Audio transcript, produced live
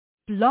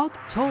Blog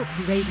Talk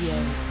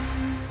Radio.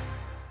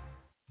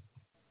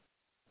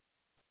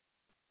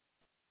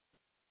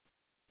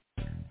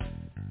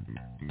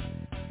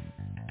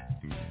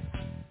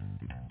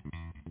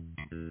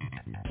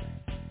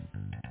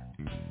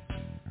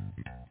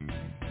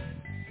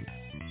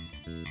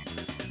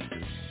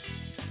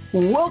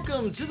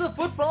 Welcome to the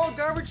Football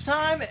Garbage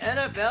Time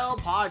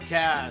NFL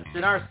podcast,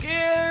 in our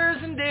Scares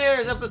and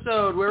Dares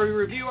episode where we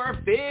review our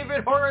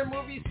favorite horror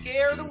movie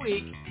scare of the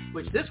week,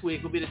 which this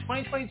week will be the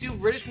 2022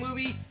 British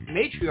movie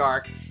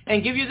Matriarch,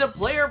 and give you the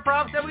player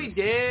props that we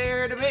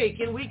dare to make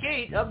in Week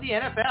 8 of the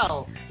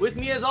NFL. With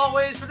me as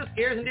always for the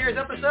Scares and Dares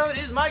episode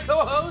is my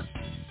co-host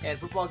and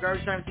Football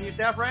Garbage Time senior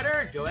staff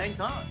writer, Joanne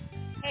Kahn.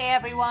 Hey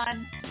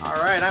everyone. All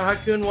right, I'm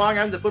Hakun Wong.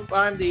 I'm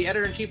the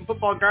editor-in-chief of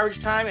Football Garbage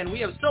Time, and we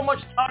have so much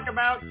to talk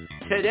about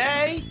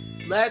today.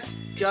 Let's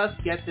just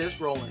get this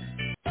rolling.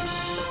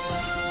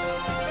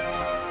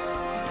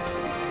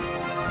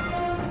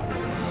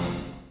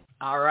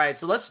 All right,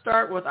 so let's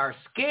start with our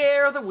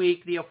scare of the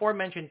week, the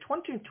aforementioned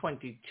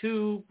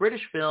 2022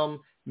 British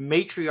film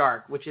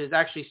Matriarch, which is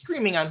actually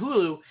streaming on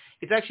Hulu.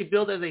 It's actually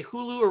billed as a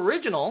Hulu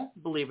original,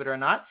 believe it or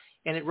not,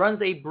 and it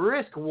runs a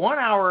brisk 1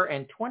 hour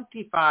and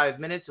 25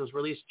 minutes. It was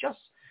released just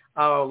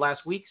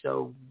last week,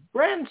 so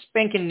brand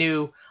spanking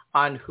new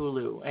on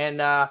Hulu. And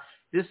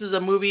this is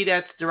a movie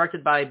that's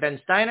directed by Ben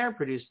Steiner,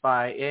 produced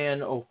by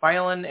Ian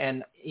O'Fallon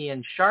and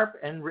Ian Sharp,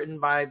 and written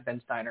by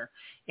Ben Steiner.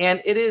 And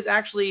it is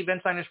actually Ben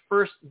Steiner's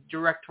first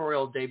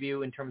directorial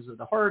debut in terms of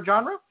the horror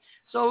genre,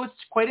 so it's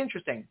quite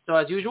interesting. So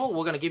as usual,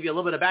 we're going to give you a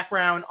little bit of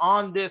background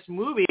on this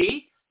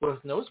movie,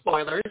 with no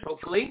spoilers,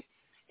 hopefully.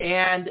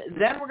 And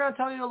then we're going to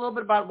tell you a little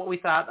bit about what we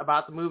thought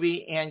about the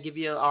movie and give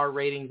you our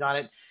ratings on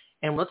it.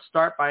 And let's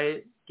start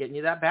by getting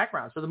you that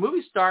background. So the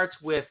movie starts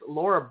with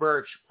Laura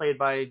Birch, played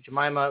by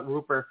Jemima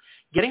Rooper,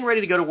 getting ready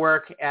to go to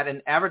work at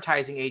an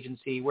advertising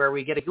agency where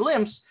we get a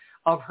glimpse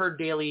of her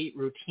daily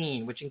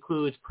routine, which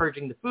includes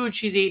purging the food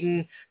she's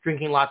eaten,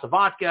 drinking lots of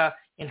vodka,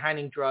 and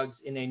hiding drugs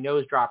in a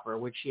nose dropper,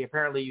 which she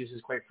apparently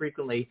uses quite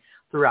frequently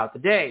throughout the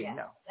day.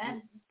 Yeah,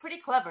 and pretty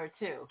clever,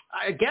 too.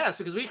 I guess,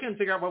 because we couldn't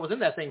figure out what was in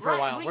that thing for a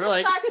while. We just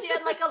thought she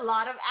had, a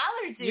lot of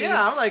allergies.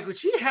 Yeah, I'm like,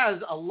 she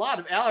has a lot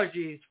of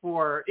allergies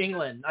for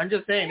England. I'm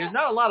just saying, there's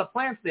not a lot of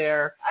plants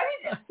there.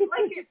 I mean,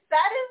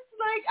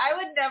 I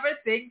would never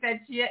think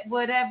that she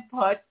would have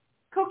put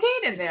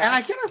cocaine in there.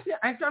 And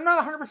I'm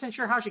not 100%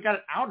 sure how she got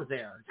it out of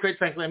there, quite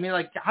frankly. I mean,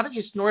 how did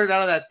you snort it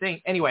out of that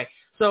thing? Anyway,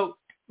 so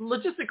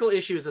logistical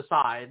issues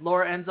aside,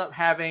 Laura ends up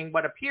having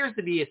what appears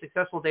to be a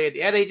successful day at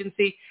the ad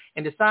agency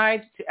and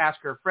decides to ask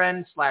her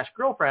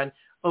friend/girlfriend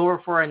over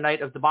for a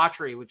night of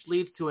debauchery, which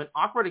leads to an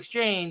awkward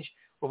exchange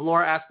with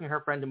Laura asking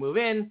her friend to move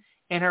in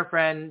and her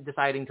friend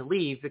deciding to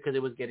leave because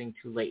it was getting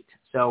too late.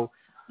 So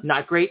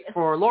not great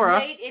for Laura.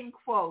 Late in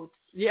quotes.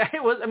 Yeah,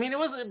 it was. I mean, it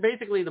was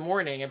basically the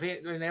morning.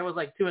 It was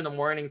like 2 a.m, 3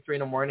 a.m, or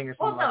something.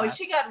 Well, no, like that.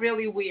 She got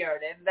really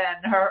weird, and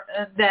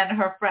then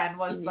her friend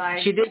was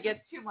like, "She did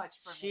get too much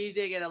for me." She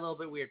did get a little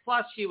bit weird.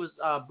 Plus, she was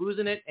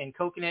boozing it and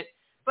coking it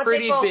but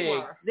pretty they both big.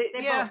 Were.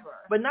 They both were,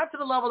 but not to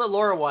the level that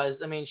Laura was.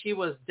 I mean, she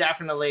was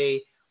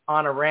definitely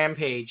on a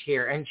rampage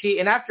here. And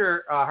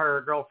after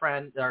her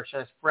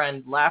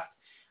friend left,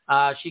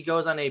 she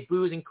goes on a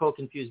booze and coke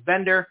infused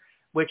bender,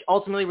 which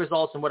ultimately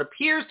results in what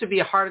appears to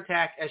be a heart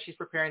attack as she's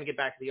preparing to get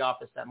back to the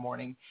office that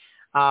morning.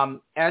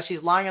 As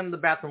she's lying on the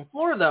bathroom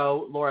floor,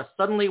 though, Laura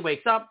suddenly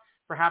wakes up,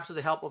 perhaps with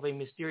the help of a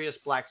mysterious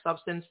black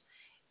substance,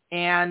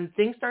 and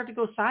things start to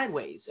go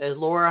sideways as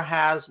Laura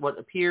has what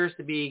appears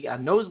to be a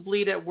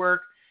nosebleed at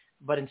work,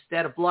 but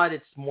instead of blood,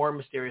 it's more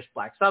mysterious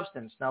black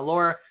substance. Now,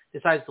 Laura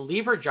decides to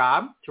leave her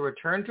job to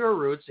return to her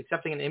roots,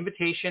 accepting an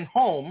invitation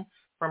home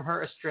from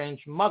her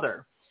estranged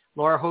mother.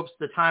 Laura hopes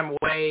the time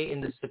away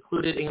in the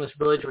secluded English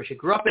village where she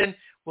grew up in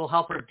will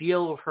help her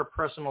deal with her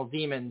personal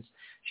demons.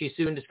 She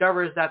soon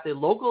discovers that the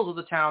locals of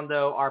the town,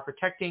 though, are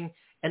protecting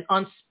an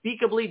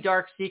unspeakably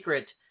dark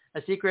secret,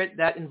 a secret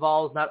that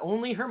involves not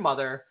only her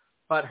mother,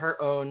 but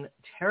her own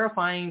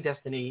terrifying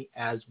destiny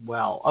as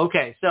well.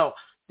 Okay, so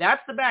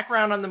that's the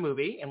background on the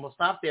movie, and we'll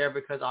stop there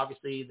because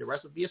obviously the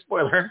rest would be a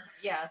spoiler.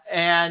 Yes.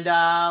 And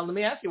let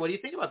me ask you, what do you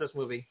think about this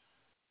movie?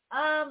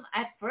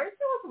 At first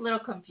I was a little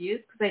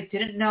confused because I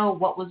didn't know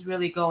what was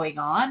really going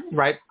on.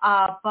 Right.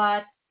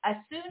 But as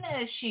soon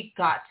as she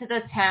got to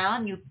the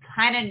town, you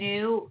kind of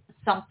knew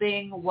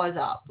something was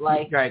up.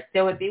 Right.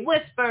 There would be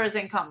whispers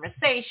and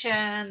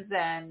conversations,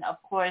 and of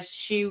course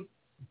she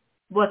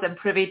wasn't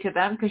privy to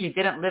them because she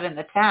didn't live in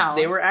the town.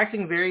 They were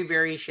acting very,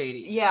 very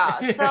shady. Yeah.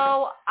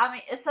 So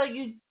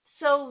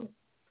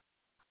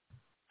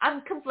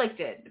I'm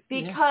conflicted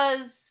because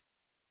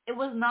it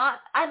was not,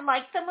 I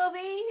liked the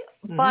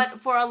movie,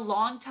 but for a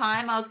long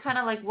time I was kind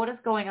of like, what is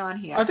going on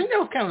here? I think that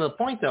was kind of the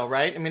point though,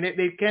 right? I mean,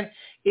 it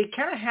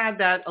kind of had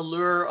that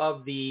allure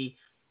of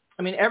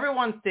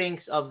everyone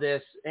thinks of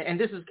this, and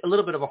this is a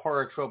little bit of a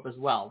horror trope as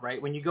well,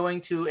 right? When you're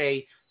going to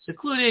a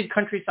secluded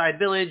countryside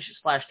village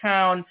 /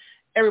 town,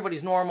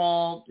 everybody's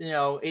normal.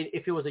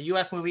 If it was a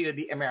U.S. movie, it would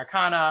be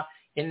Americana.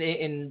 In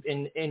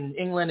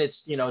England, it's,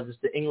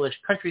 just the English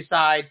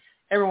countryside.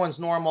 Everyone's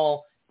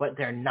normal, but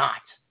they're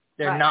not.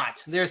 They're Right. not.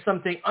 There's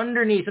something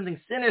underneath,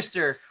 something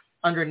sinister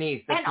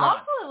underneath. That's And not.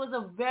 also, it was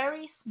a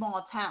very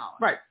small town.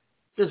 Right.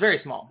 It was very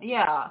small.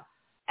 Yeah.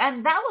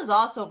 And that was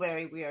also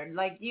very weird.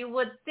 Like, you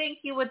would think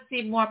you would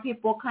see more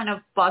people kind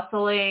of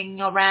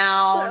bustling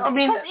around. I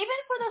mean, because even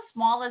for the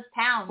smallest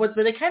towns. But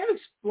they kind of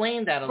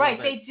explained that a right,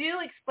 little bit. they do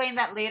explain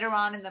that later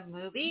on in the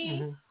movie,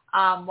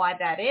 Mm-hmm. why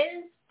that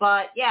is.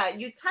 But, yeah,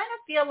 you kind of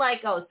feel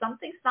like, oh,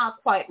 something's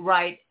not quite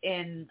right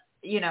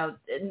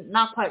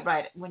not quite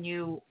right when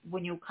you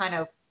kind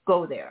of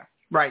go there.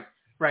 Right.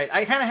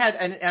 I kind of had,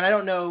 and I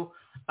don't know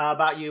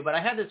about you, but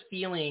I had this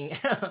feeling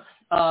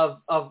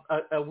of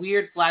a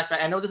weird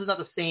flashback. I know this is not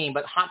the same,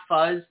 but Hot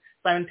Fuzz,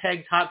 Simon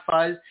Pegg's Hot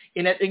Fuzz,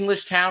 in that English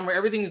town where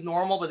everything is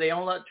normal, but they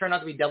all turn out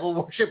to be devil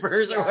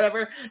worshippers or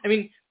whatever. I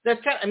mean,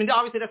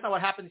 obviously that's not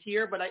what happens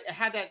here, but I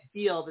had that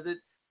feel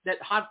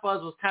that Hot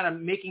Fuzz was kind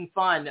of making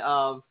fun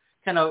of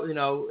kind of,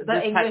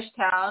 the English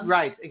town.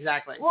 Right,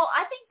 exactly. Well,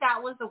 I think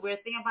that was the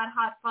weird thing about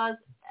Hot Fuzz.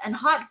 And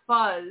Hot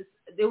Fuzz,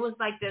 it was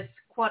like this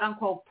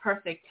quote-unquote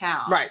perfect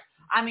town. Right.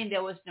 I mean,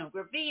 there was no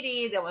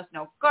graffiti, there was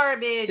no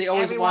garbage. They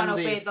always Everyone won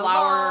obeyed the the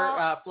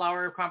law.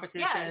 flower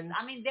competition. Yes,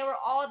 I mean, there were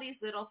all these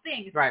little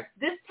things. Right.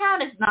 This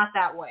town is not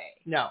that way.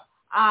 No.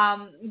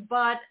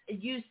 But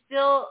there's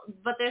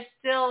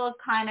still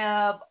kind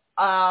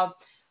of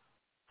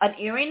an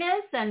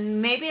eeriness,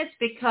 and maybe it's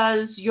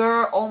because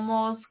you're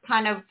almost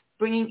kind of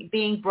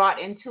being brought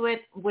into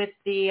it with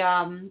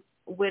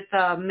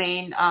the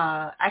main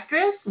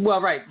actress.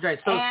 Well, right.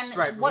 So And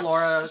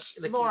Laura,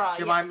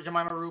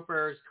 Jemima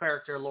Rooper's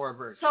character, Laura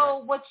Birch.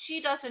 So what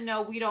she doesn't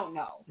know, we don't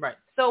know. Right.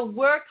 So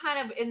we're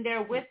kind of in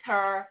there with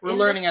her. We're in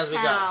learning this as we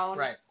go. town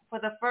Right. For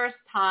the first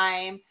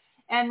time.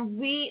 And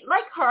we,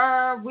 like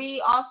her,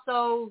 we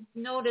also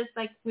notice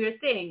like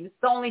weird things.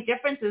 The only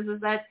difference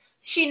is that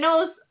she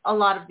knows a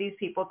lot of these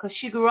people because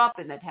she grew up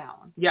in the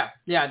town. Yeah.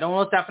 No,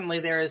 most definitely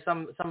there is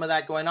some of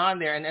that going on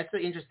there. And that's the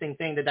interesting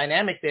thing. The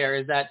dynamic there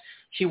is that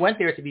she went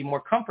there to be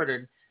more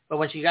comforted, but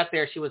when she got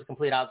there, she was a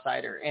complete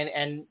outsider.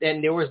 And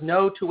there was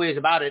no two ways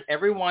about it.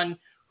 Everyone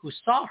who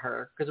saw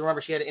her, because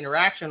remember she had an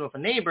interaction with a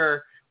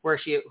neighbor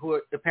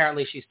who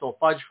apparently she stole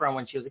fudge from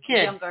when she was a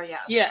kid. Younger, yeah.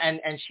 Yeah,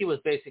 and she was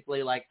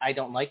basically like, I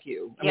don't like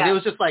you. I Yeah. mean, it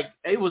was just like,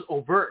 it was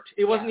overt.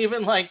 It wasn't Yeah.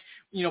 even like,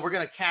 we're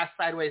going to cast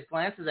sideways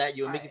glances at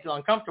you and make Right. you feel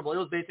uncomfortable. It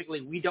was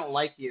basically, we don't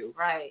like you.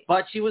 Right.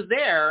 But she was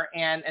there,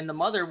 and the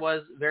mother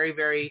was very,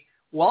 very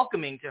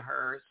welcoming to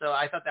her. So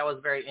I thought that was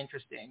very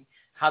interesting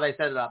how they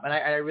set it up. And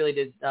I really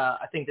did,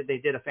 I think that they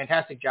did a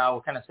fantastic job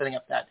of kind of setting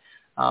up that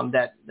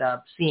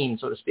scene,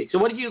 so to speak. So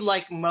what did you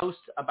like most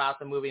about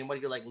the movie, and what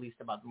did you like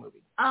least about the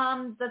movie?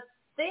 The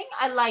thing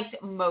I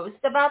liked most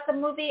about the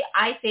movie,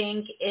 I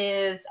think,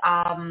 is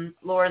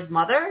Laura's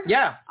mother.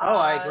 Yeah. Oh,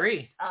 I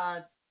agree.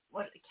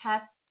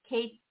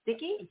 Kate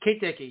Dickie?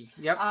 Kate Dickie.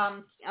 Yep.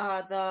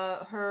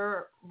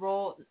 Her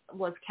role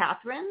was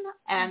Catherine,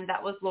 and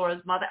that was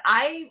Laura's mother.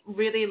 I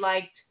really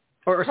liked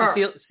Or her.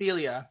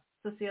 Cecilia.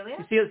 Cecilia?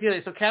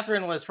 So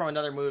Catherine was from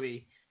another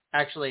movie,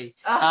 actually.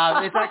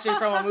 It's actually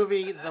from a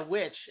movie, The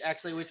Witch,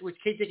 actually, which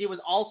Kate Dickie was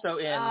also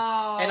in,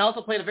 and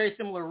also played a very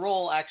similar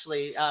role,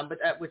 actually, but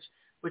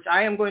which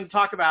I am going to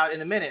talk about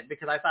in a minute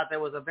because I thought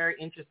that was a very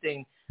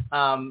interesting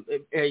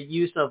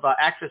use of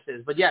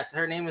actresses. But yes,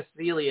 her name is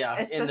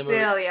Celia in the movie.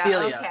 Celia.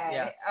 Okay.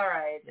 Yeah. All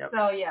right. Yep.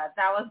 So yeah,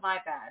 that was my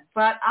bad.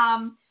 But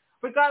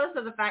regardless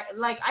of the fact,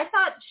 like, I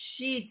thought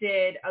she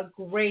did a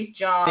great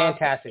job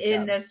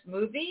in this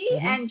movie,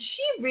 and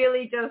she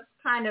really just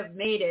kind of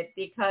made it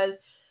because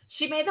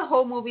she made the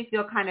whole movie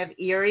feel kind of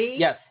eerie.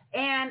 Yes.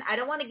 And I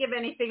don't want to give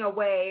anything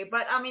away,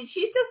 but I mean,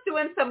 she's just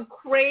doing some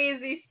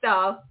crazy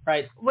stuff,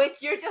 right? Which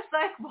you're just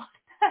like, what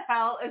the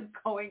hell is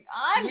going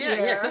on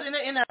here? Yeah,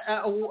 because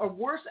a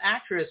worse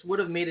actress would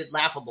have made it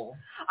laughable.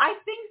 I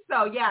think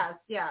so. Yes.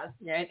 Yeah,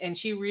 and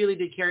she really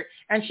did carry,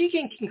 and she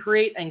can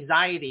create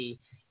anxiety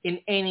in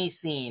any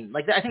scene.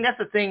 Like, I think that's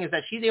the thing, is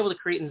that she's able to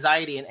create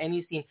anxiety in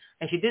any scene,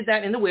 and she did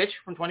that in The Witch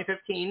from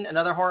 2015,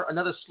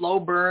 another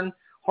slow burn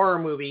horror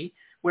movie,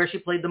 where she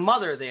played the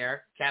mother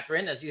there,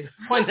 Catherine, as you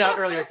pointed out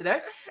earlier today.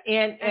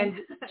 And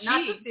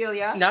not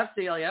Cecilia. Not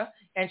Celia.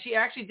 And she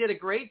actually did a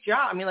great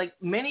job. I mean, like,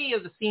 many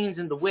of the scenes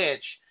in The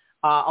Witch,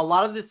 a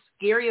lot of the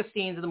scariest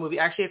scenes in the movie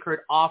actually occurred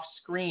off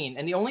screen.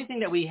 And the only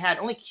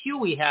cue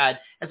we had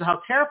as to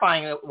how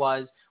terrifying it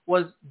was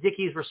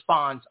Dickie's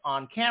response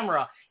on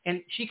camera.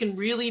 And she can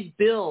really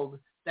build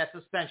that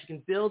suspense. She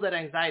can build that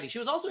anxiety. She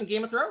was also in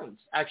Game of Thrones,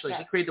 actually.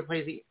 Yes. She created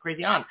the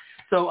Crazy Aunt.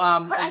 So,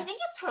 but I think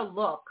it's her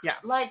look. Yeah.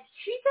 Like,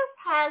 she just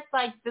has,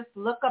 like, this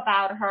look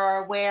about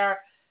her where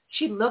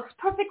she looks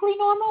perfectly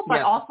normal,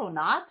 but also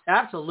not.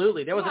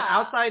 Absolutely. There was an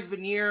outside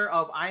veneer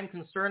of, I'm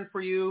concerned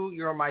for you,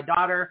 you're my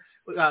daughter,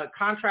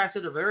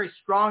 contrasted a very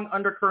strong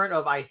undercurrent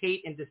of, I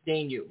hate and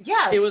disdain you.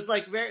 Yeah. It was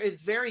like,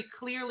 it's very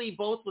clearly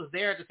both was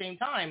there at the same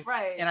time.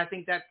 Right. And I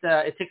think that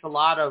it takes a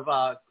lot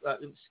of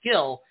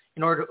skill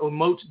in order to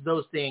emote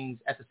those things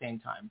at the same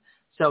time.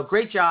 So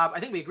great job. I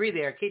think we agree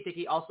there. Kate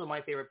Dickie, also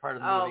my favorite part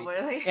of the movie.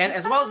 Oh, really? And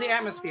as well as the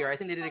atmosphere. I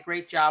think they did a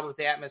great job with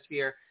the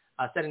atmosphere,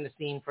 setting the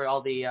scene for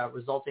all the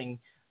resulting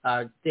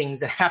things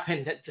that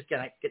happen that just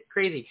get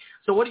crazy.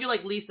 So what do you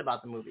like least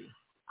about the movie?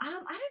 I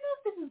don't know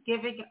if this is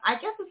giving. I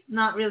guess it's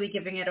not really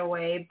giving it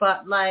away,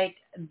 but like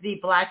the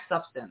black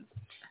substance.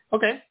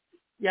 Okay.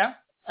 Yeah.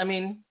 I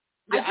mean,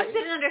 yeah, I just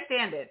didn't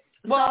understand it.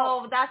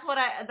 Well, so that's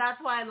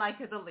why I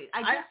liked it the least.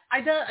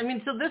 I don't. I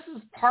mean, so this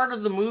is part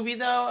of the movie,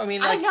 though. I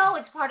mean, like, I know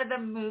it's part of the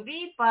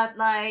movie, but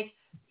like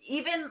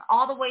even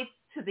all the way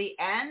to the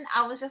end,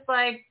 I was just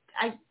like,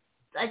 I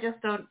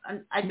just don't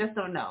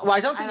know. Well, I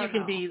don't think it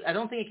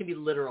can be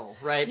literal,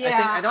 right?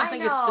 Yeah, I don't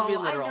think it's to be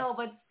literal. I know,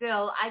 but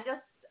still,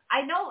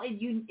 I know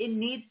it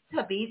needs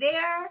to be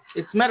there.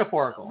 It's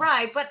metaphorical,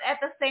 right? But at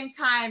the same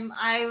time,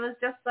 I was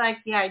just like,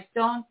 yeah,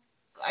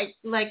 I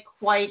like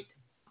quite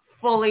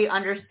fully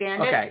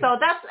understand it. So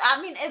that's,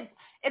 I mean,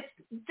 it's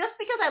just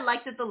because I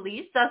liked it the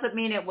least doesn't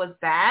mean it was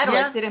bad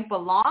or it didn't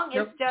belong.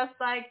 Yep. It's just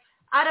like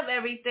out of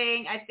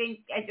everything, I think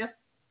I just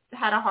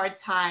had a hard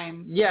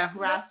time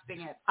grasping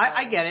it.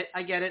 I get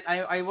it.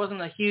 I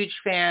wasn't a huge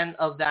fan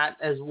of that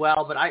as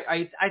well, but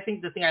I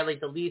think the thing I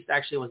liked the least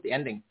actually was the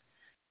ending.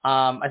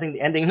 I think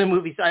the ending in the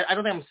movie, so I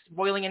don't think I'm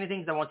spoiling anything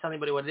because I won't tell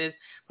anybody what it is,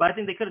 but I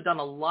think they could have done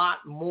a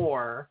lot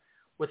more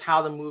with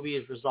how the movie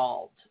is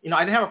resolved. I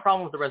didn't have a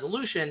problem with the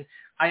resolution.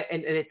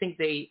 And I think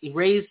they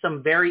raised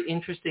some very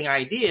interesting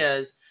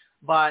ideas,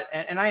 but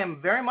I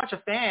am very much a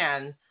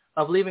fan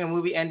of leaving a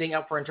movie ending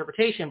up for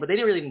interpretation, but they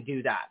didn't really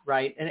do that,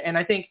 right? And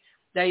I think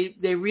they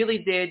really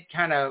did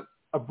kind of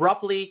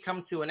abruptly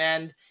come to an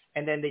end,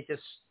 and then they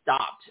just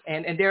stopped.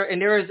 And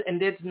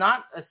it's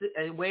not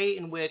a way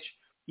in which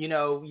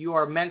you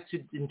are meant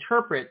to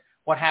interpret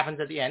what happens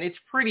at the end. It's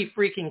pretty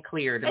freaking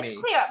clear to me.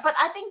 It's clear, but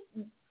I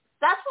think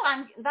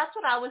that's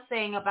what I was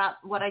saying about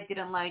what I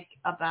didn't like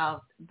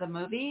about the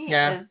movie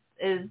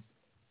is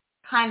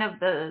kind of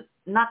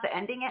not the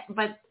ending,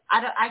 but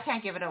I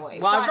can't give it away.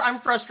 Well,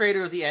 I'm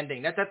frustrated with the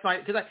ending. That's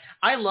why, because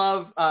I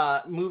love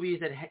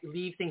movies that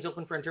leave things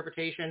open for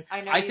interpretation.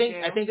 I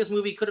think this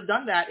movie could have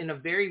done that in a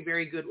very,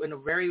 very good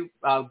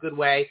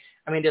way.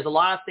 I mean, there's a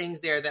lot of things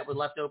there that were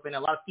left open, a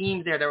lot of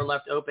themes there that were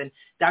left open.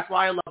 That's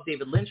why I love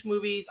David Lynch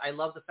movies. I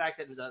love the fact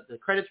that the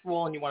credits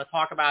roll and you want to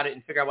talk about it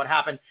and figure out what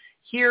happened.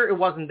 Here, it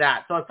wasn't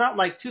that. So it felt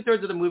like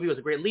 2/3 of the movie was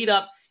a great lead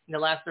up, and the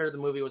last third of the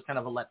movie was kind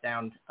of a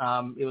letdown.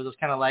 It was just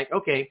kind of like,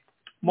 okay,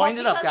 wind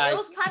it up, guys. It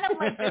was kind of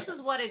like, this is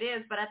what it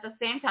is, but at the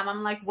same time,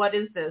 I'm like, what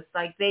is this?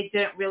 Like, they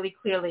didn't really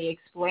clearly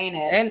explain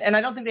it. And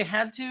I don't think they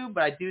had to,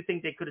 but I do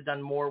think they could have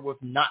done more with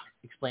not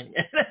explaining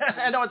it.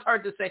 I know it's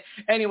hard to say.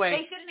 Anyway.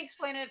 They didn't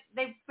explain it.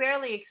 They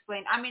barely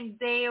explained. I mean,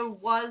 there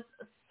was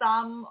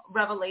some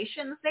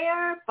revelations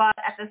there, but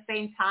at the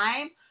same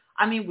time,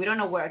 I mean, we don't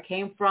know where it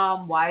came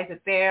from. Why is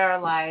it there?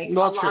 Like, a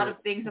lot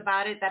of things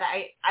about it that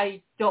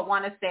I don't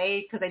want to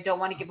say because I don't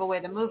want to give away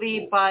the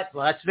movie. But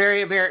that's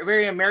very, very,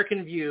 very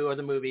American view of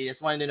the movie.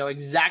 Just wanted to know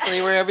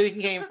exactly where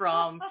everything came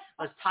from.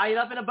 Let's tie it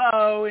up in a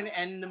bow and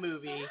end the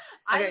movie.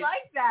 Okay. I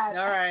like that.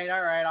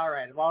 All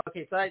right. Well,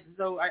 okay.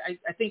 So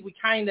I think we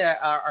kind of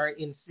are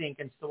in sync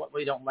as to what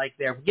we don't like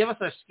there. Give us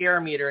a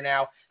scare meter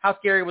now. How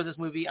scary was this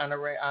movie on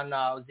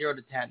 0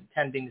 to 10?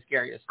 10 being the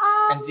scariest,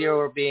 and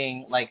 0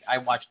 being like I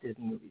watch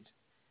Disney movies.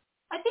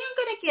 I think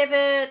I'm going to give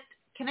it,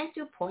 can I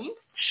do points?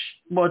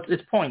 Well,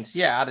 it's points,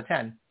 out of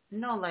 10.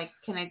 No, like,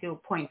 can I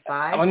do 0.5?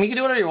 I mean, you can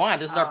do whatever you want.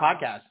 This is our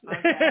podcast.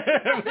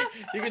 Okay.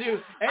 You can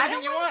do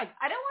anything you want.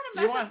 I don't want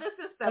to mess up the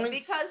system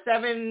because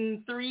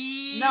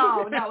 7.3.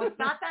 No, it's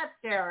not that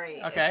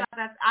scary. Okay. It's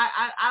not that,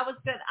 I was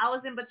good. I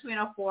was in between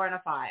a 4 and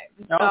a 5.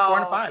 Oh, 4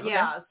 and a 5. Okay.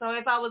 Yeah. So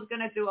if I was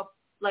going to do a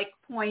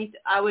point,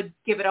 I would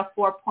give it a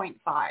 4.5.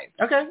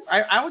 Okay.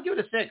 I would give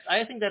it a 6.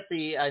 I think that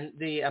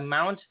the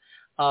amount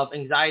of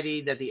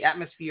anxiety that the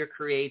atmosphere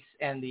creates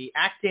and the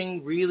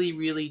acting really,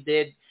 really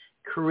did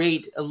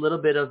create a little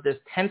bit of this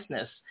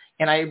tenseness,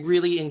 and I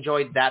really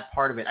enjoyed that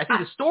part of it. I think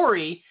the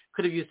story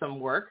could have used some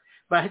work,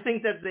 but I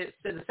think that the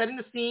setting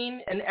the scene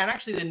and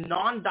actually the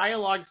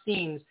non-dialogue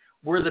scenes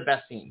were the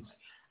best scenes.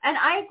 And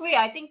I agree.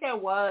 I think there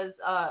was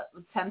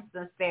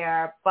tenseness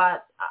there,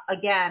 but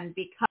again,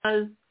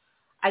 because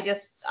I just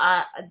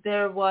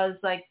there was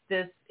like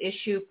this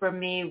issue for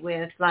me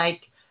with like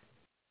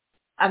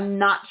I'm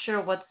not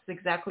sure what's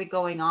exactly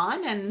going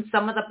on, and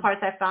some of the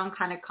parts I found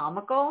kind of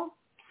comical.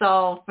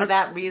 So for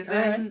that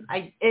reason, but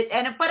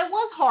it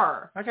was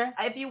horror. Okay.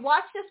 If you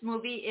watch this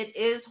movie, it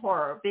is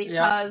horror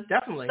because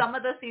definitely. Some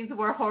of the scenes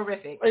were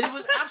horrific. It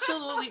was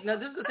absolutely. Now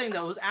this is the thing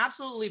though. It was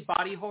absolutely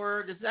body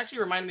horror. This actually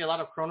reminded me a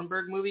lot of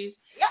Cronenberg movies.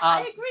 Yeah,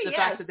 I agree. The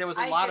fact that there was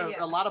a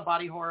lot of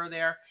body horror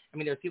there. I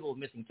mean, there was people with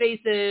missing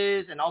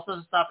faces and all sorts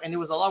of stuff, and there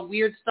was a lot of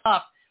weird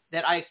stuff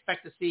that I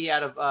expect to see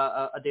out of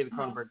a David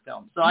Cronenberg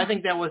film. So I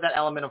think that was that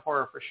element of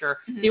horror for sure.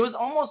 Mm-hmm. It was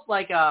almost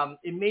like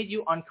it made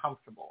you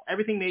uncomfortable.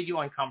 Everything made you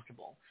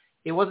uncomfortable.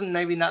 It wasn't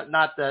maybe not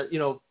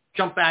the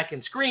jump back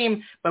and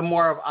scream, but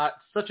more of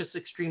such a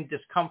extreme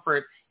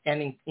discomfort,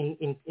 and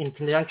in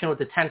conjunction with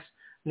the tense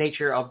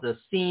nature of the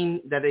scene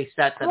that they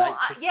set.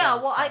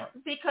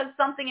 Because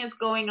something is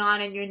going on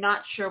and you're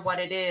not sure what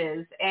it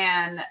is,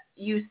 and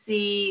you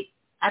see,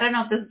 I don't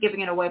know if this is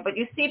giving it away, but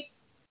you see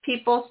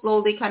people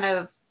slowly kind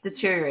of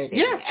deteriorating.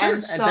 Yeah, sure.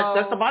 And so,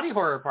 that's the body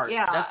horror part.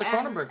 Yeah, that's the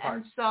Cronenberg part.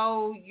 And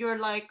so you're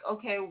like,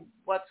 okay,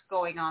 what's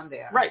going on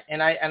there? Right,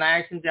 and I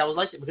actually think I would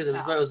like it because it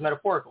was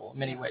metaphorical in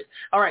many ways.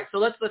 All right, so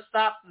let's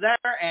stop there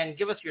and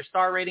give us your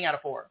star rating out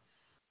of 4.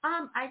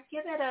 I'd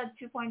give it a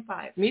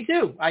 2.5. Me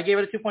too. I gave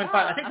it a 2.5.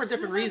 I think for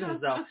different reasons,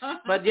 though.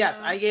 But yes,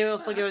 I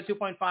also gave it a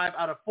 2.5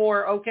 out of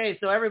 4. Okay,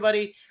 so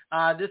everybody,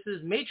 this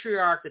is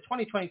Matriarch, the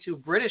 2022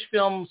 British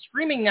film,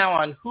 streaming now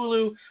on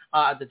Hulu.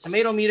 The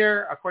tomato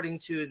meter,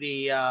 according to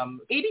the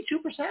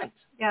 82%.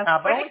 Yes,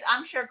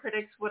 I'm sure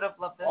critics would have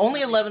loved this.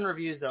 Only 11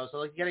 reviews, though,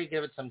 so you got to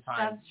give it some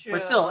time. That's true.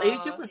 But still,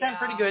 82%,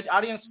 pretty good.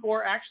 Audience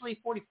score, actually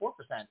 44%,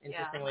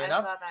 interestingly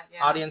enough. Saw that,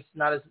 Audience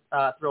not as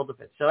thrilled with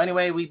it. So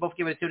anyway, we both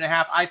give it a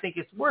 2.5. I think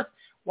it's worth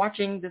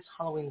watching this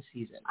Halloween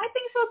season. I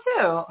think so,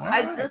 too.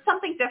 It's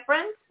something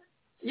different.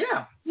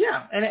 Yeah,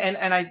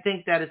 and I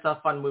think that it's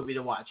a fun movie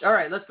to watch. All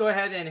right, let's go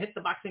ahead and hit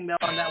the boxing bell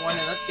on that one,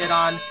 and let's get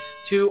on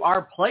to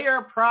our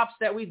player props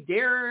that we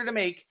dare to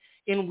make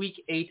in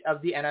Week 8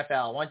 of the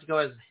NFL. Why don't you go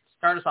ahead and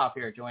start us off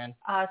here, Joanne?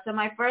 So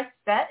my first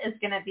bet is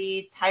going to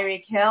be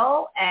Tyreek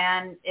Hill,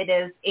 and it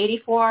is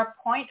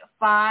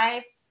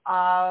 84.5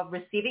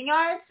 receiving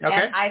yards,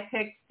 and I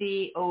picked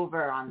the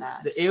over on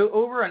that. The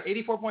over on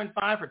 84.5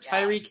 for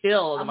Tyreek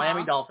Hill of the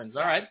Miami Dolphins.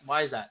 All right,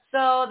 why is that?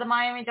 So the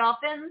Miami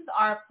Dolphins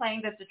are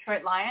playing the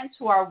Detroit Lions,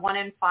 who are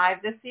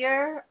 1-5 this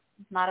year.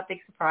 Not a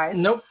big surprise.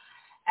 Nope.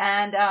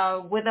 And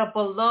with a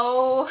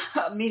below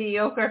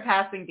mediocre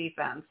passing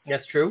defense.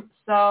 That's true.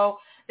 So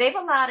they've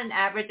allowed an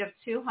average of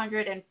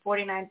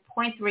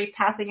 249.3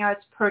 passing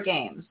yards per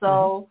game.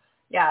 So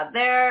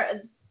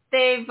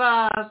they've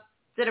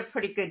did a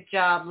pretty good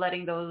job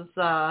letting those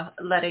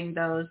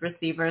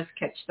receivers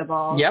catch the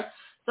ball. Yep.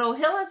 So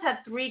Hill has had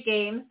 3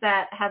 games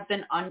that have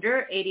been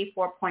under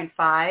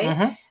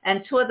 84.5,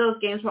 and 2 of those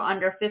games were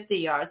under 50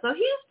 yards. So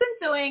he's been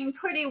doing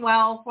pretty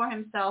well for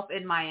himself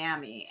in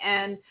Miami.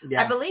 And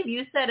I believe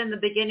you said in the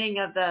beginning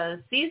of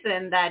the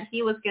season that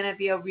he was going to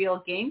be a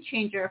real game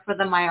changer for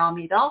the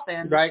Miami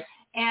Dolphins. Right.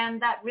 And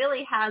that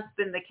really has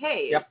been the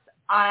case. Yep.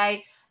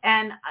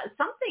 And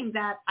something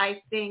that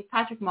I think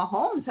Patrick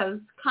Mahomes has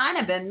kind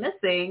of been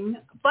missing,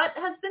 but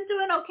has been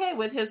doing okay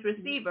with his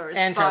receivers.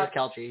 And Travis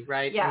Kelce,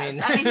 right? Yeah,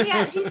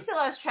 he still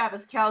has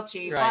Travis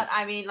Kelce, right. But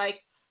I mean,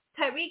 like,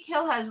 Tyreek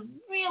Hill has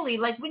really,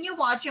 like, when you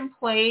watch him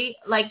play,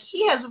 like,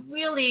 he has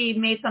really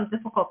made some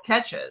difficult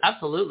catches.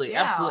 Absolutely,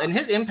 absolutely. And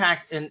his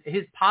impact and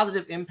his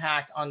positive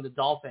impact on the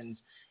Dolphins,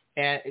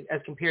 and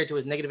as compared to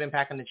his negative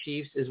impact on the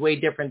Chiefs, is way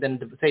different than,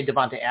 say,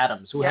 Davante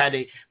Adams, who had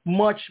a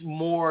much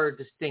more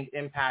distinct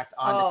impact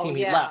on the team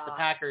he left, the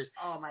Packers,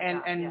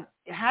 and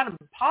had a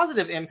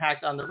positive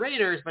impact on the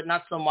Raiders, but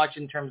not so much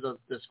in terms of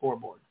the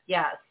scoreboard.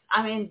 Yes.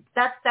 I mean,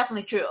 that's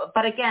definitely true.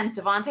 But again,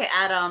 Davante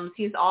Adams,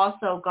 he's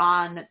also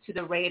gone to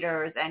the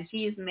Raiders, and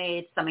he's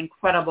made some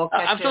incredible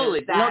catches.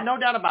 Absolutely. No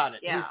doubt about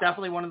it. Yeah. He's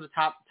definitely one of the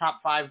top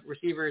 5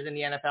 receivers in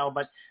the NFL,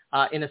 but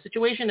in a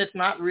situation that's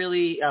not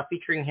really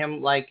featuring him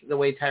like the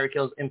way Tyreek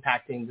Hill's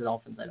impacting the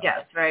Dolphins.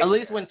 Yes, right. At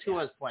least when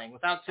Tua's playing.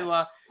 Without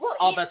Tua,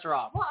 all bets are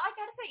off. Well, I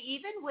got to say,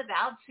 even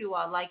without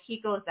Tua, like, he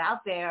goes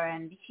out there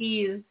and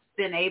he's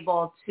been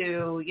able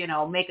to,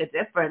 make a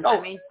difference. I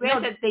mean,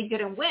 granted, they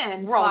didn't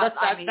win. Well, that's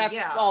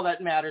all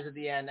that matters at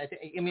the end.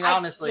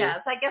 Honestly. Yes,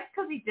 I guess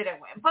because he didn't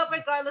win. But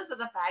regardless of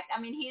the fact, I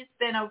mean, he's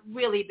been a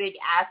really big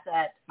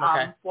asset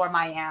for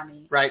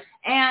Miami. Right.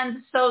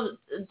 And so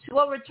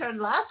Tua returned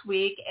last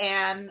week,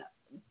 and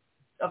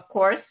of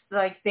course,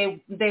 like,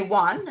 they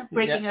won,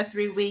 breaking a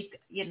 3-week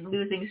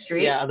losing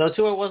streak. Yeah, though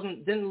Tua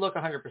didn't look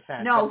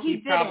 100%. No, he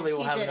didn't. Probably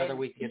will have another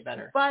week to get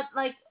better.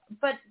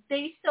 But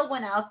they still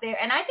went out there,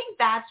 and I think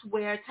that's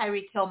where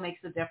Tyreek Hill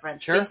makes a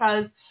difference. Sure.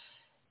 Because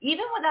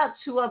even without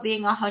Tua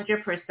being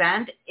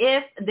 100%,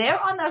 if they're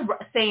on the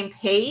same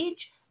page,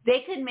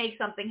 they could make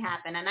something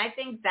happen. And I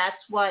think that's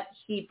what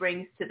he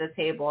brings to the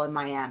table in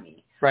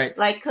Miami. Right.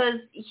 Like, because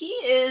he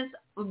is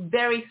a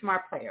very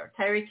smart player.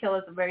 Tyreek Hill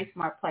is a very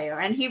smart player.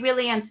 And he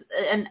really, and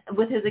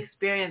with his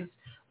experience,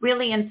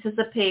 really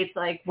anticipates,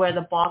 like, where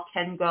the ball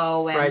can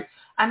go. And right.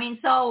 I mean,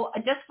 so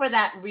just for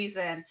that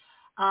reason,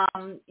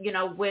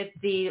 with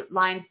the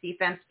Lions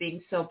defense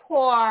being so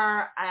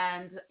poor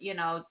and,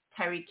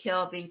 Tyreek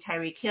Hill being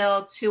Tyreek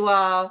Hill,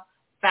 Tua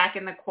back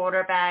in the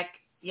quarterback,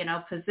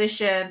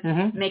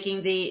 position,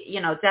 making the,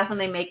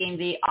 definitely making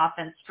the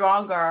offense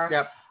stronger.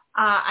 Yep.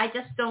 I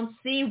just don't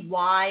see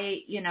why,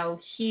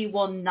 he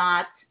will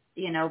not,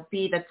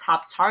 be the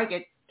top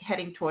target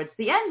heading towards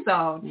the end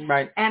zone.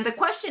 Right. And the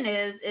question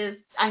is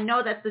I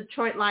know that the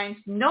Detroit Lions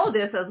know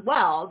this as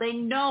well. They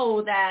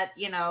know that,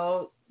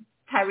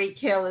 Tyreek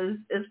Hill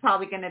is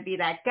probably going to be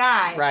that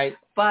guy. Right.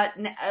 But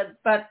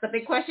the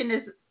big question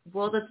is,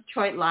 will the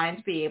Detroit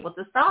Lions be able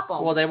to stop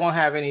him? Well, they won't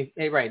have any.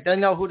 Right. They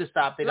know who to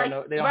stop. They don't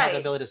know. They don't have the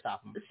ability to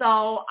stop him.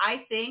 So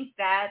I think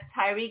that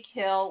Tyreek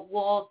Hill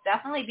will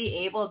definitely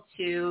be able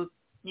to,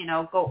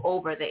 go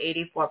over the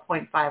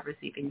 84.5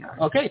 receiving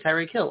yards. Okay,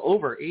 Tyreek Hill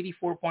over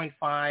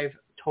 84.5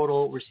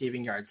 total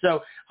receiving yards.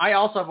 So I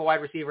also have a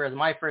wide receiver as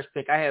my first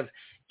pick. I have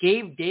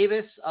Gabe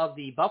Davis of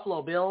the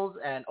Buffalo Bills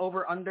and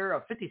over-under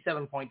of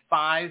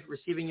 57.5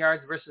 receiving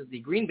yards versus the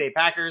Green Bay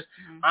Packers.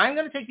 Mm-hmm. I'm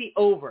going to take the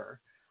over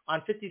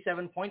on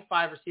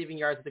 57.5 receiving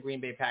yards of the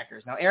Green Bay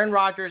Packers. Now, Aaron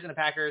Rodgers and the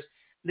Packers,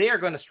 they are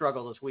going to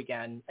struggle this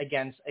weekend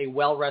against a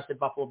well-rested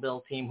Buffalo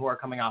Bills team who are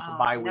coming off a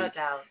bye week. No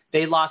doubt.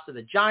 They lost to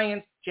the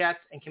Giants, Jets,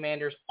 and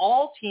Commanders,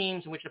 all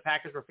teams in which the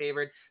Packers were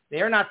favored.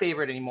 They are not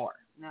favored anymore.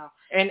 No.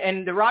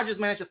 And the Rodgers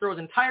managed to throw his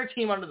entire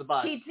team under the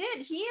bus. He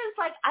did. He is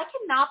like, I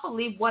cannot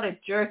believe what a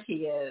jerk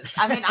he is.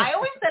 I mean, I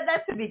always said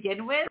that to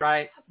begin with.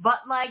 Right. But,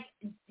 like,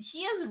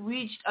 he has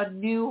reached a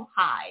new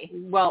high.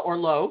 Well, or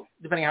low,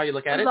 depending how you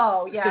look at it.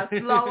 Low, yes.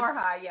 Low or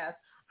high, yes.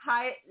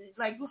 High,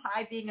 like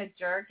high being a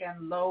jerk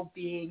and low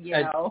being, you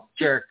know.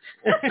 Jerk.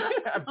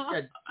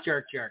 a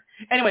jerk.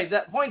 Anyway,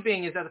 the point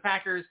being is that the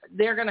Packers,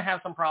 they're going to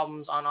have some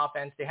problems on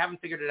offense. They haven't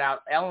figured it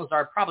out. Allen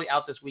Lazard probably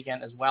out this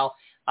weekend as well.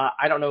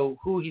 I don't know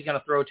who he's going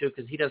to throw to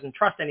because he doesn't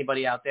trust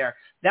anybody out there.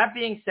 That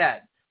being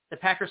said, the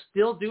Packers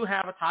still do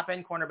have a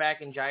top-end cornerback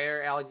in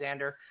Jair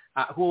Alexander,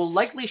 who will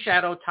likely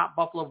shadow top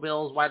Buffalo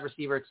Bills wide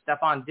receiver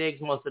Stephon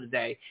Diggs most of the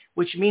day,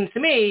 which means to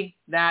me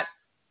that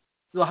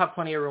they'll have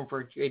plenty of room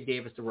for Gabe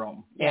Davis to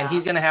roam. Yeah. And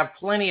he's going to have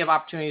plenty of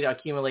opportunity to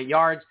accumulate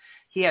yards.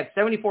 He had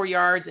 74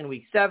 yards in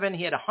Week 7.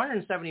 He had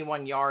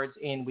 171 yards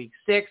in Week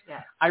 6.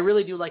 Yeah. I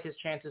really do like his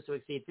chances to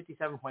exceed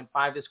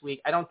 57.5 this week.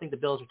 I don't think the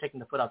Bills are taking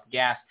the foot off the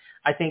gas.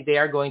 I think they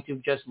are going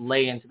to just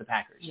lay into the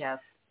Packers. Yes.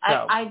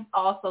 So. I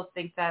also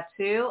think that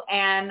too,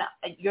 and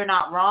you're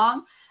not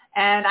wrong.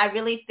 And I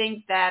really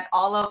think that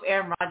all of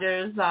Aaron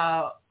Rodgers'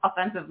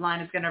 offensive line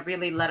is going to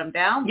really let him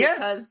down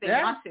because they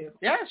want to.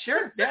 Yeah,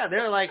 sure. Yeah,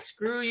 they're like,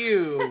 screw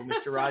you,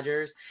 Mr.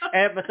 Rodgers.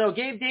 But so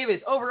Gabe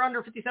Davis, over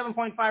under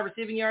 57.5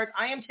 receiving yards.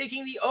 I am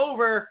taking the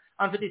over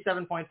on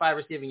 57.5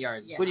 receiving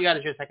yards. Yeah. Who do you got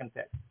as your second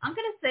pick? I'm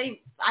going to say,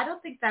 I don't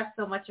think that's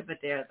so much of a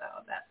dare,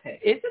 though, that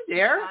pick. It's a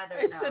dare.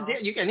 It's a dare.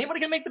 Anybody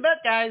can make the bet,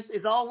 guys.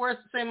 It's all worth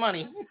the same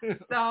money.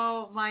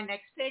 So my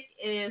next pick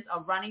is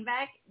a running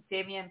back,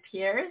 Dameon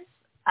Pierce.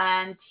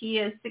 And he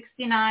is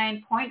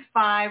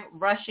 69.5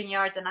 rushing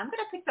yards, and I'm going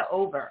to pick the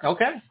over.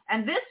 Okay.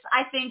 And this,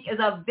 I think, is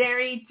a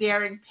very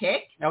daring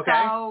pick. Okay.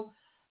 So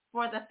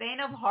for the faint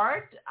of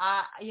heart,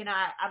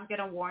 I'm going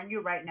to warn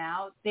you right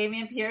now,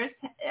 Dameon Pierce,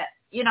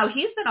 he's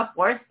been a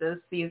force this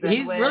season.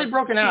 He's really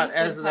broken out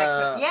as he's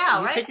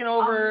right? taken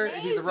over.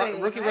 Amazing, he's a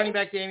rookie running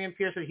back, Dameon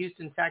Pierce for the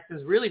Houston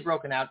Texans, really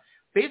broken out.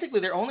 Basically,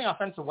 their only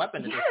offensive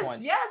weapon at this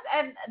point. Yes,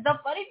 and the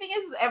funny thing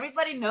is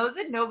everybody knows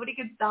it. Nobody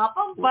can stop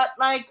him. But,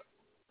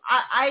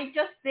 I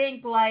just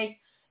think,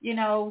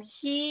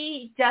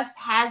 he just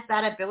has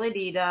that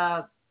ability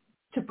to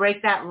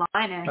break that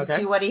line and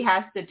do what he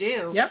has to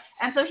do. Yep.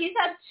 And so he's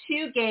had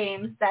 2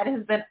 games that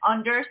has been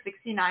under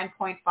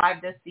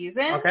 69.5 this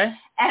season. Okay.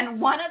 And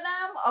one of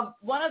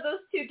those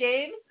 2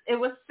 games, it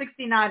was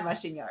 69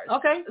 rushing yards.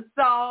 Okay.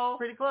 So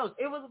pretty close.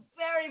 It was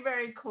very,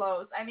 very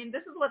close. I mean,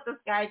 this is what this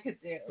guy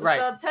could do. Right.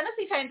 So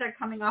Tennessee Titans are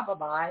coming off a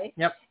bye.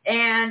 Yep.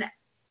 And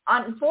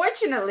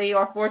unfortunately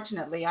or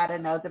fortunately, I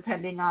don't know,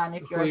 depending on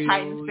if you're a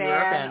Titans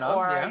fan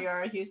or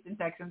you're a Houston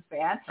Texans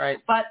fan. Right.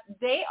 But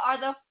they've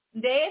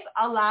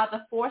allowed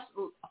the fourth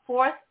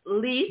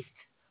least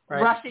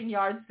rushing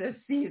yards this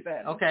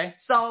season. Okay.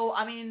 So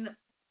it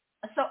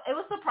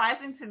was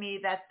surprising to me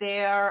that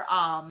their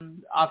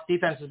off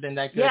defense has been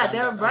that good. Yeah,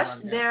 the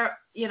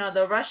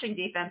rushing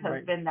defense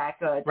has been that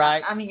good.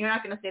 Right. I mean, you're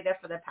not going to say that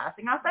for the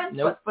passing offense,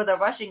 nope. but for the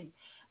rushing.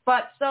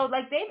 But so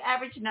they've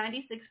averaged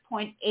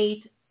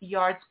 96.8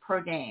 yards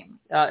per game.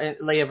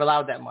 They have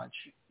allowed that much.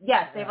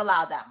 Yes, they've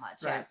allowed that much.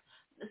 Right.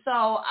 Yes.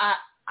 So,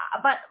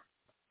 but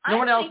no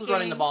one else is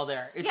running the ball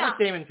there. It's just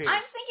Dameon Pierce.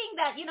 I'm thinking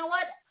that, you know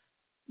what,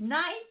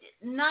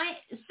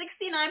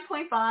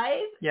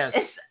 69.5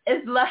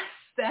 is less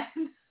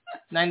than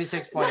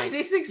 96.8.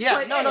 96.8.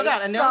 Yeah, no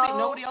doubt. And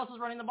nobody else is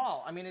running the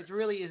ball. I mean, it's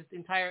really his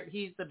entire.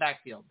 He's the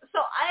backfield. So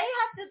I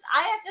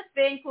have to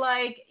think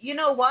you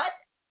know what?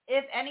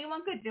 If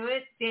anyone could do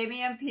it,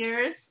 Dameon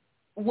Pierce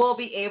will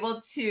be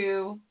able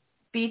to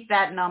beat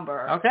that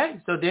number. Okay,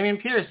 so Dameon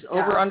Pierce,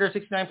 over under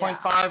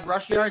 69.5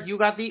 rush yards. You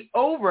got the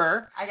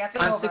over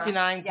on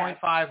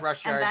 69.5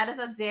 rush yards. And that is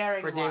a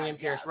daring for Dameon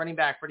Pierce, running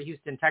back for the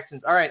Houston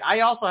Texans. All right, I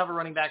also have a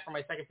running back for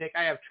my second pick.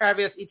 I have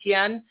Travis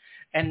Etienne,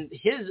 and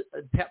his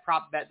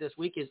prop bet this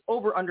week is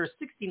over under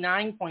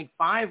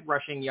 69.5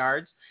 rushing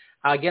yards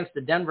against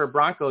the Denver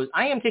Broncos.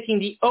 I am taking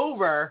the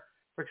over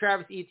for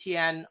Travis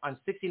Etienne on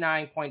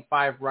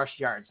 69.5 rush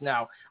yards.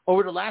 Now,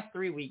 over the last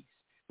 3 weeks,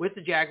 with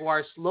the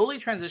Jaguars slowly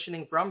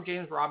transitioning from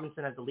James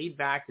Robinson as the lead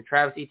back to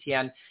Travis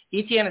Etienne,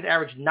 Etienne has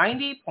averaged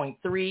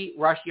 90.3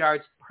 rush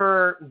yards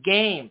per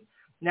game.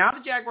 Now the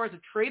Jaguars have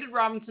traded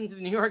Robinson to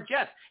the New York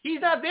Jets. He's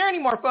not there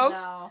anymore, folks.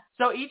 No.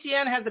 So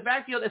Etienne has the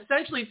backfield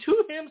essentially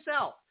to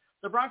himself.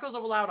 The Broncos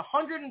have allowed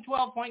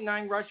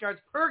 112.9 rush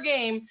yards per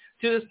game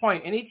to this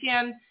point, and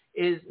Etienne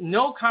is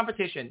no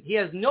competition. He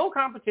has no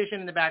competition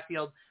in the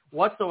backfield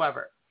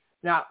whatsoever.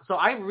 Now, so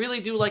I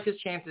really do like his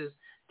chances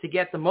to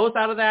get the most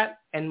out of that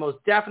and most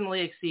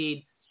definitely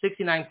exceed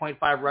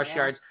 69.5 rush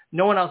yards.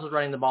 No one else is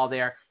running the ball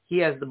there. he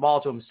has the ball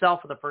to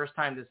himself for the first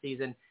time this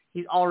season.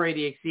 He's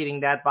already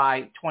exceeding that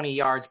by 20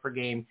 yards per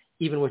game,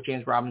 even when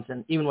James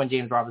Robinson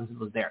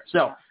was there.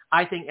 So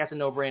I think that's a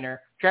no-brainer.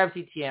 Travis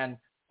Etienne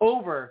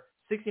over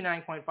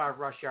 69.5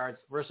 rush yards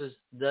versus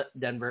the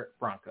Denver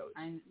Broncos.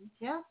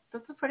 Yeah,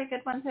 that's a pretty good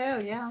one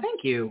too. Yeah.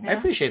 Thank you. Yeah. I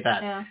appreciate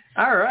that. Yeah.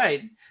 All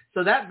right.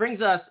 So that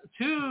brings us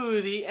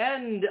to the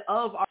end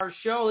of our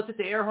show. Let's hit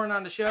the air horn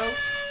on the show.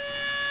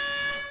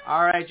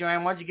 All right,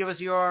 Joanne, why don't you give us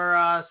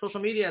your social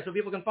media so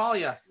people can follow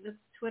you? It's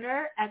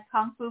Twitter at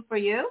Kung Fu for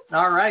You.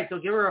 All right. So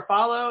give her a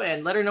follow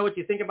and let her know what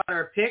you think about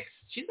her picks.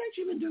 She's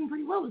actually been doing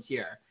pretty well this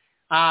year.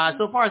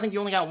 So far, I think you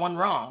only got one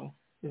wrong.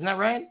 Isn't that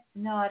right?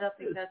 No, I don't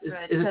think that's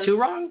right. Is it two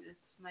wrong?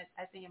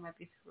 I think it might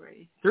be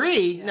 3.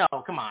 3? Yeah.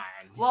 No, come on.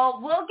 Well,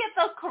 we'll get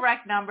those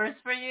correct numbers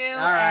for you. All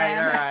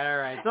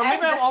right. So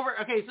maybe I'm over.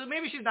 Okay, so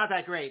maybe she's not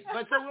that great.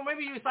 But so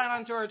maybe you sign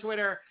on to her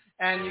Twitter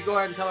and you go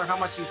ahead and tell her how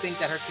much you think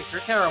that her picks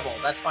are terrible.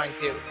 That's fine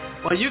too.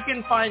 Well, you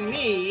can find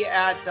me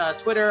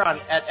at Twitter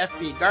at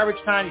FB Garbage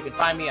Time. You can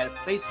find me at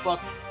Facebook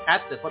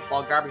at the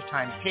Football Garbage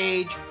Time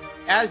page.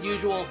 As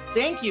usual,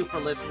 thank you for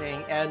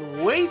listening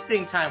and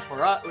wasting time with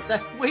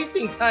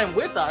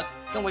us.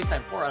 Don't waste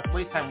time for us.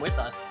 Waste time with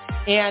us.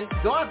 And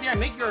go out there and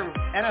make your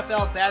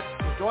NFL bets.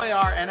 Enjoy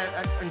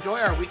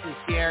our weekly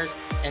scares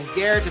and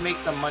dare to make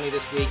some money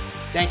this week.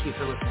 Thank you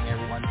for listening,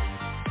 everyone.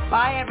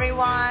 Bye,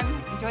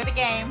 everyone. Enjoy the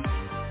game.